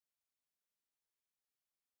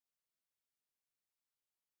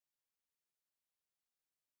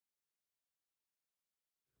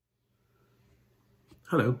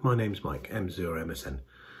Hello, my name's Mike, M0MSN,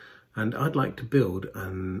 and I'd like to build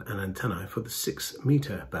an antenna for the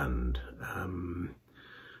 6-meter band.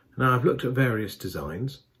 Now I've looked at various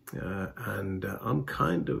designs and I'm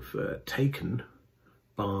kind of taken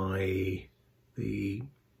by the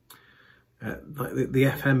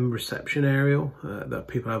FM reception aerial that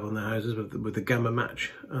people have on their houses with the gamma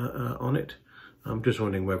match on it. I'm just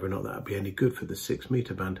wondering whether or not that would be any good for the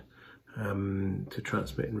 6-meter band to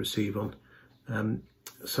transmit and receive on.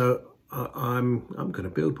 So I'm going to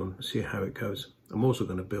build one and see how it goes. I'm also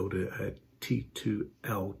going to build a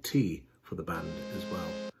T2LT for the band as well.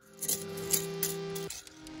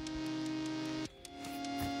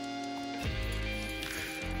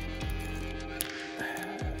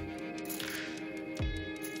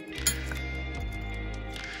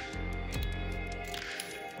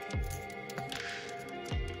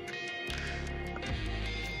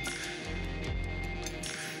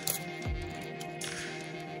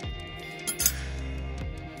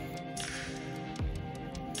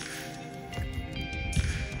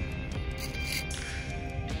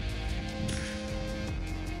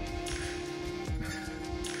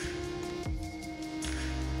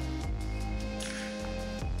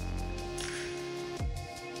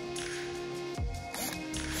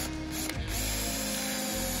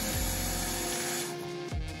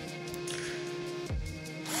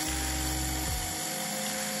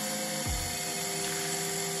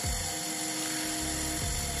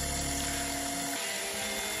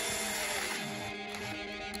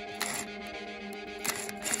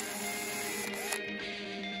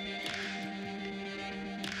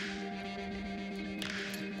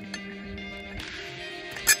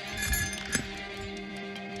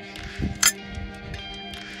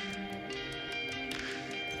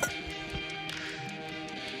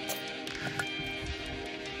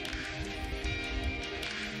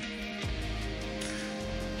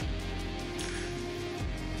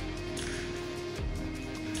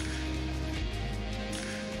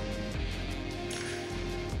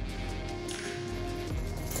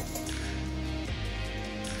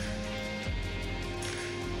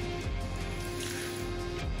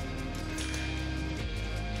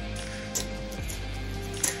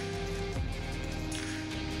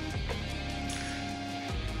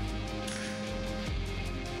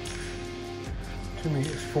 To me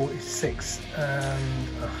it's 46.5.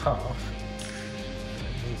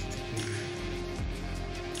 It needs to be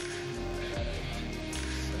there.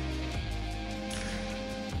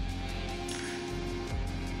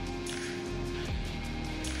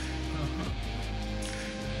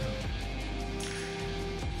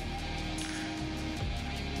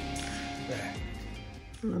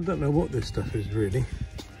 I don't know what this stuff is really.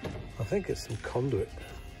 I think it's some conduit.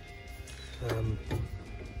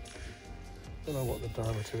 I don't know what the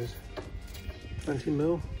diameter is. 20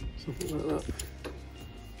 mil, something like that.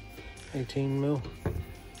 18 mil.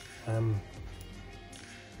 I've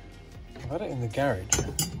had it in the garage.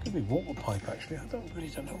 It could be water pipe actually. I really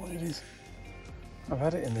don't know what it is. I've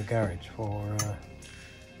had it in the garage for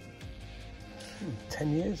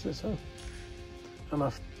 10 years or so. And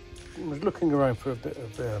I was looking around for a bit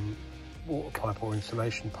of water pipe or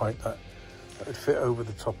insulation pipe that would fit over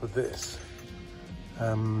the top of this.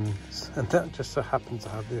 And that just so happens to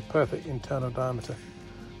have the perfect internal diameter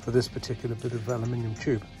for this particular bit of aluminium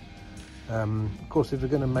tube. Of course, if you're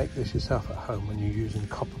going to make this yourself at home and you're using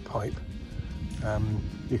copper pipe,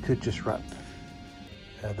 you could just wrap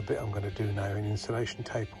the bit I'm going to do now in insulation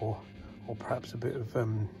tape or perhaps a bit of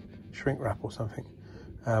shrink wrap or something.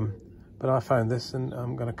 But I found this and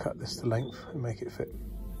I'm going to cut this to length and make it fit.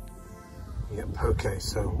 Yep, okay,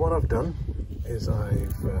 so what I've done is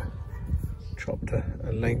I've chopped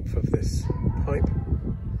a length of this pipe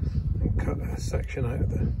and cut a section out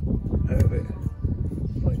of it,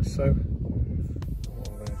 like so.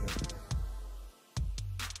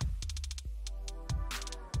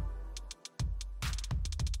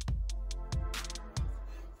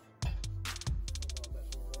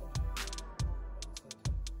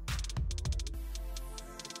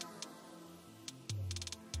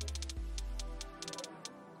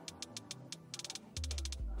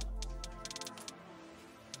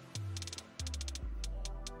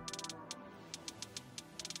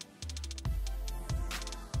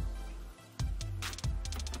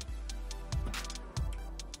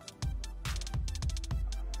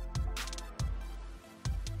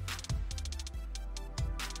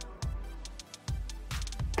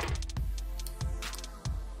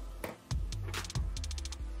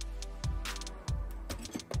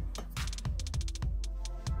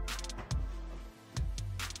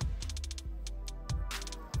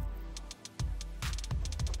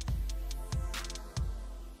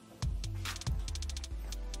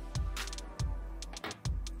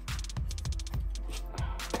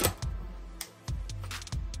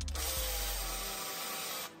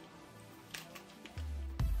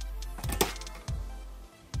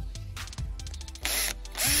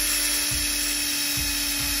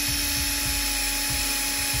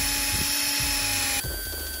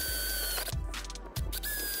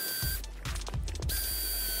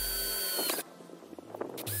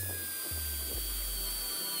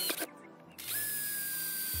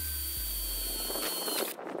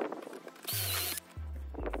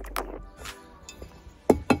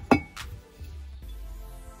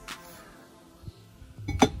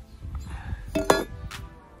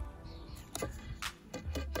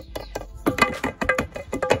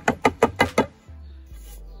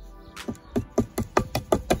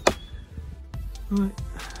 Right.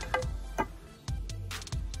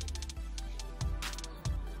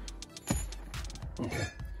 Okay,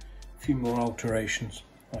 a few more alterations.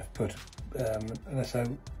 I've put an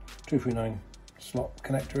SO239 slot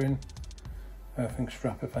connector in, earthing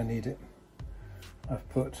strap if I need it. I've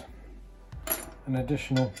put an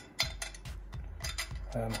additional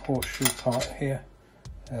horseshoe part here.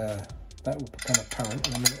 That will become apparent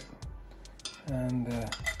in a minute. And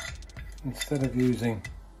instead of using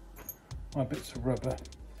my bits of rubber,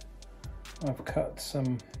 I've cut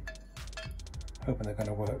some, hoping they're going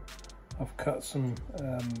to work, I've cut some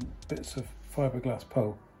bits of fiberglass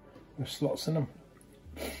pole with slots in them.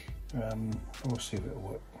 We'll see if it'll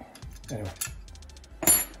work. Anyway,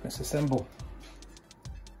 let's assemble.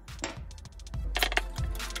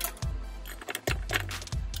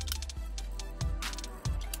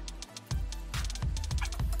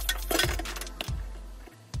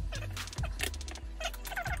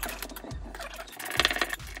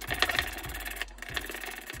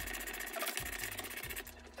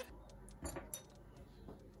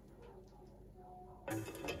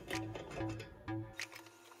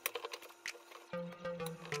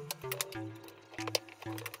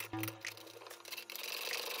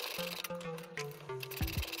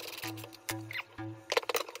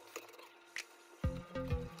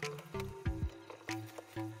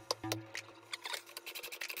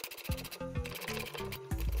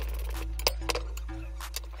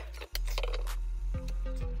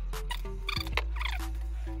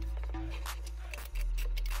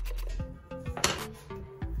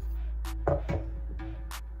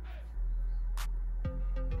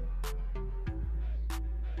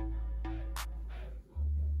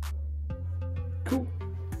 Cool.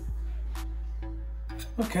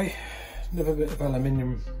 Okay, another bit of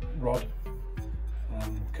aluminium rod,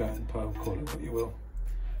 curtain pole, call it what you will.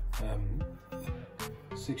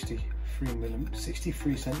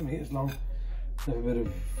 63 centimeters long. Another bit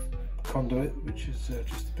of conduit, which is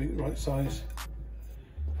just the right size,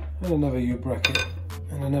 and another U-bracket,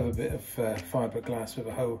 and another bit of fiberglass with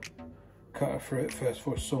a hole cutter for it, first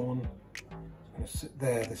for sawn. It's going to sit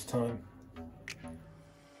there this time.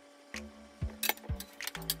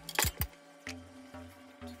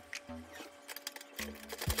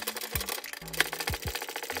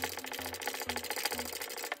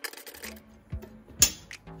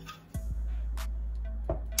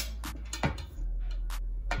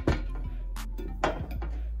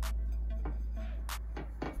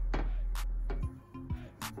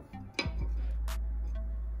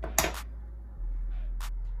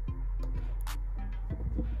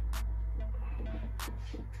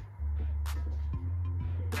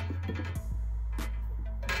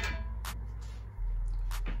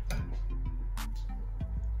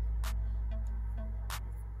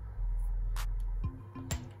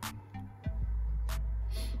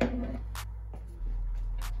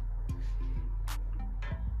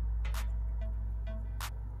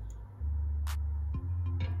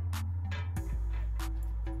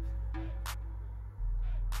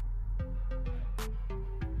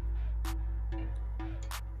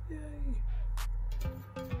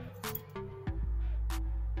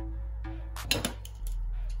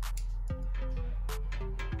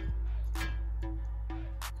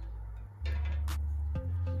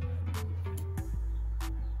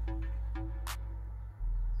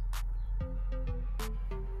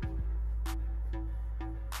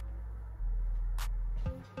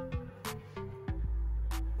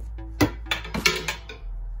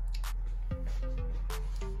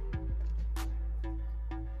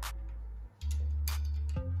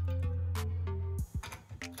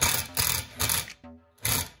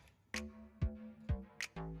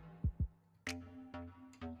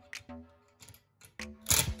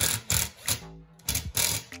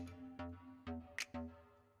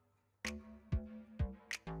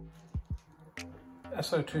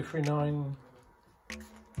 SO239,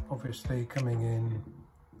 obviously coming in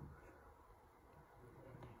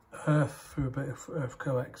earth through a bit of earth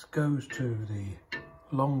coax, goes to the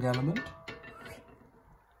long element,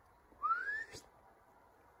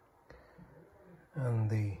 and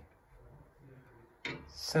the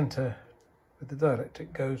centre with the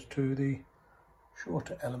dielectric goes to the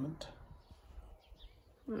shorter element.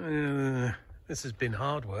 This has been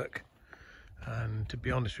hard work, and to be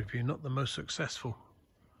honest with you, not the most successful,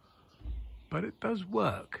 but it does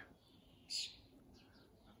work.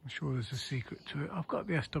 I'm sure there's a secret to it. I've got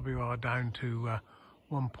the SWR down to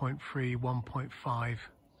 1.3, 1.5,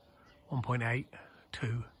 1.8,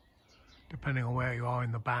 2, depending on where you are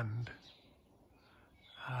in the band.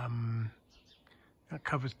 That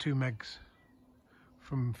covers 2 megs,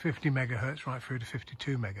 from 50 megahertz right through to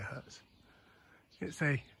 52 megahertz. It's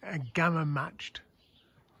a gamma matched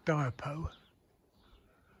Dipole,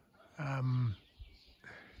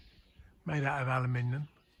 made out of aluminium.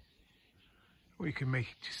 Or you can make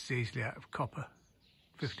it just as easily out of copper,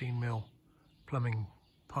 15mm plumbing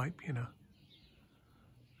pipe, you know.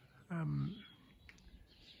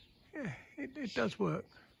 Yeah, it does work.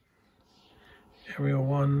 Area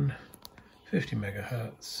 1, 50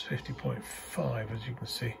 megahertz, 50.5 as you can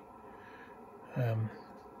see. And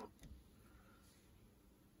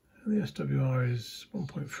the SWR is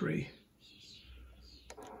 1.3.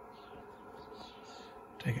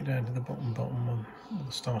 Take it down to the bottom on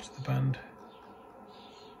the start of the band.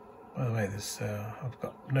 By the way, this I've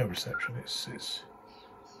got no reception. It's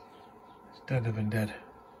deader than dead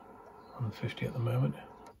on 50 at the moment.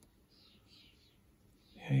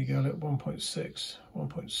 Here you go, look, 1.6,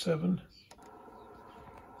 1.7.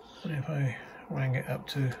 And if I rang it up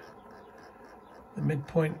to the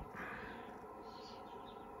midpoint,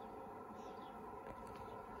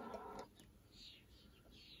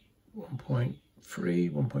 one point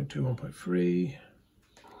 1.3, 1.2, 1.3.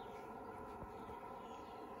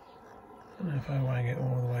 And if I wang it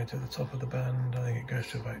all the way to the top of the band, I think it goes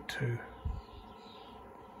to about 2.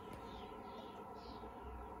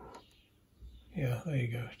 Yeah, there you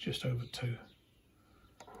go, just over 2.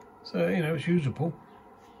 So, you know, it's usable.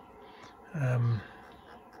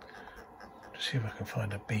 Just see if I can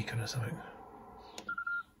find a beacon or something.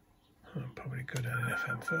 I'm probably good at an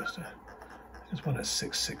FM first. There's one at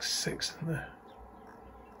 666 in there.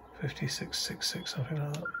 5666, something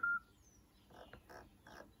like that.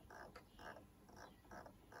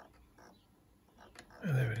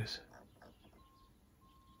 Oh, there it is.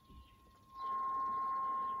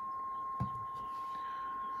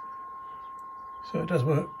 So it does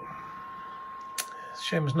work. It's a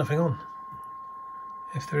shame there's nothing on.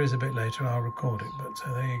 If there is a bit later, I'll record it, but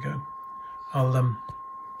there you go. I'll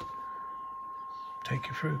take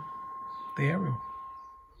you through the aerial.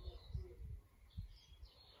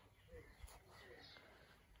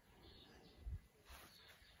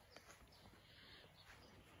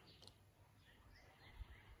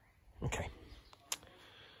 Okay.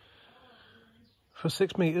 For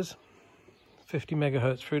 6 meters, 50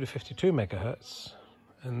 megahertz through to 52 megahertz,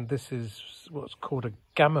 and this is what's called a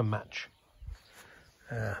gamma match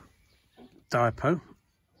Dipole.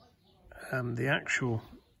 The actual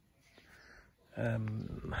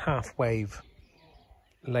half wave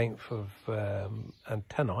length of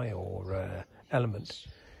antennae or element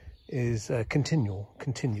is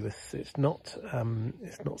continuous. It's not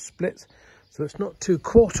split, so it's not 2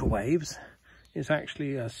 quarter waves. It's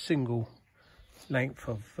actually a single length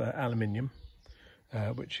of aluminium,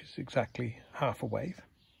 which is exactly half a wave.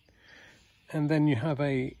 And then you have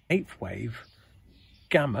a 1/8 wave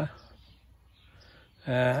gamma,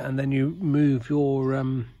 and then you move your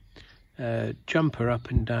jumper up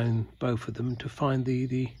and down both of them to find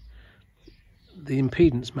the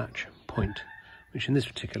impedance match point, which in this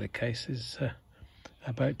particular case is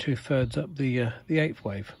about 2/3 up the 1/8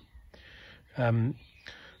 wave.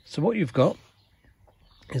 So what you've got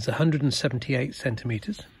is 178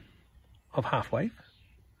 centimeters of half wave,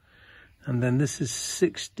 and then this is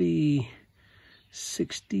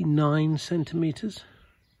 69 centimeters,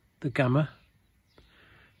 the gamma,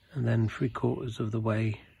 and then 3/4 of the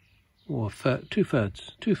way, or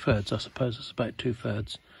 2/3, I suppose it's about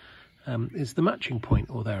 2/3, is the matching point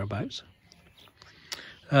or thereabouts.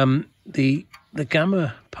 The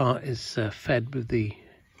gamma part is fed with the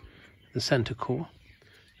center core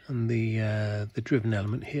and the driven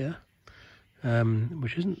element here,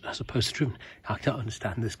 which isn't, I suppose, driven. I don't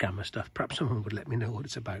understand this gamma stuff. Perhaps someone would let me know what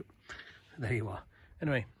it's about. There you are.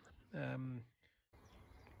 Anyway,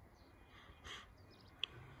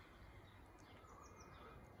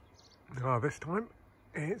 this time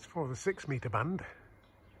it's for the 6 meter band,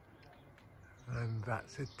 and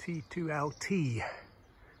that's a T2LT,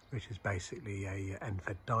 which is basically a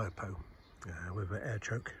end-fed Dipole with an air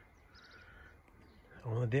choke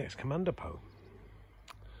on the DX Commander pole.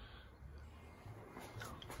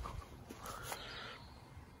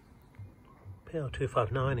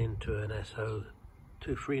 PL259 into an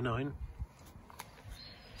SO239.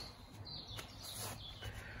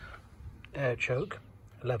 Air choke,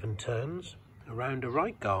 11 turns around a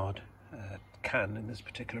right guard can in this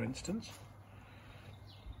particular instance.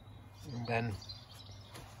 And then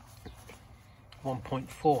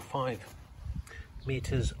 1.45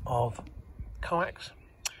 meters of coax.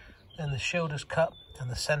 Then the shield is cut and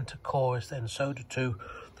the center core is then soldered to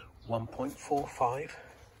 1.45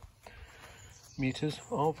 meters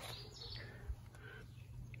of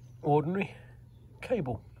ordinary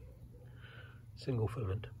cable, single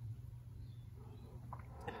filament.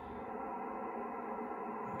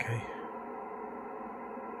 Okay.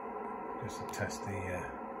 Just to test the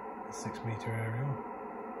 6-meter aerial.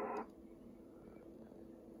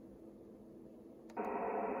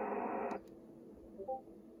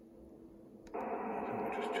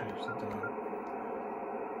 I'll just change the dial.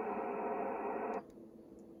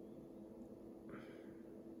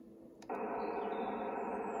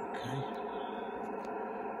 Okay.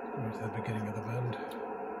 Move to the beginning of the band.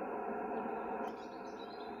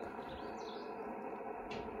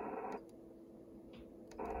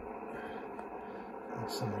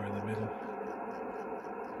 Somewhere in the middle.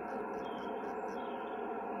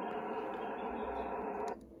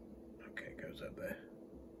 Okay, it goes up there.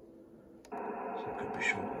 So it could be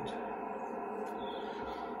shortened.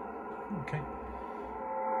 Okay.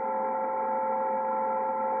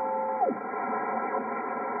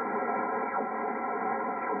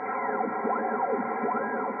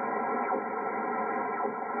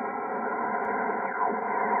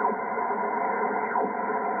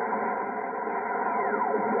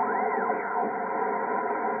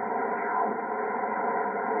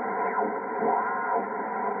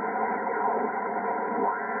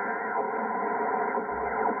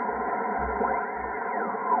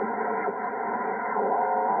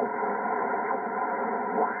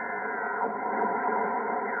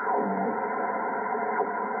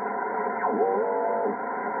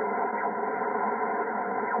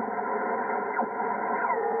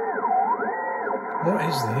 What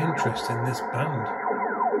is the interest in this band?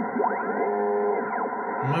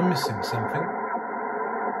 Am I missing something?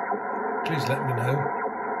 Please let me know.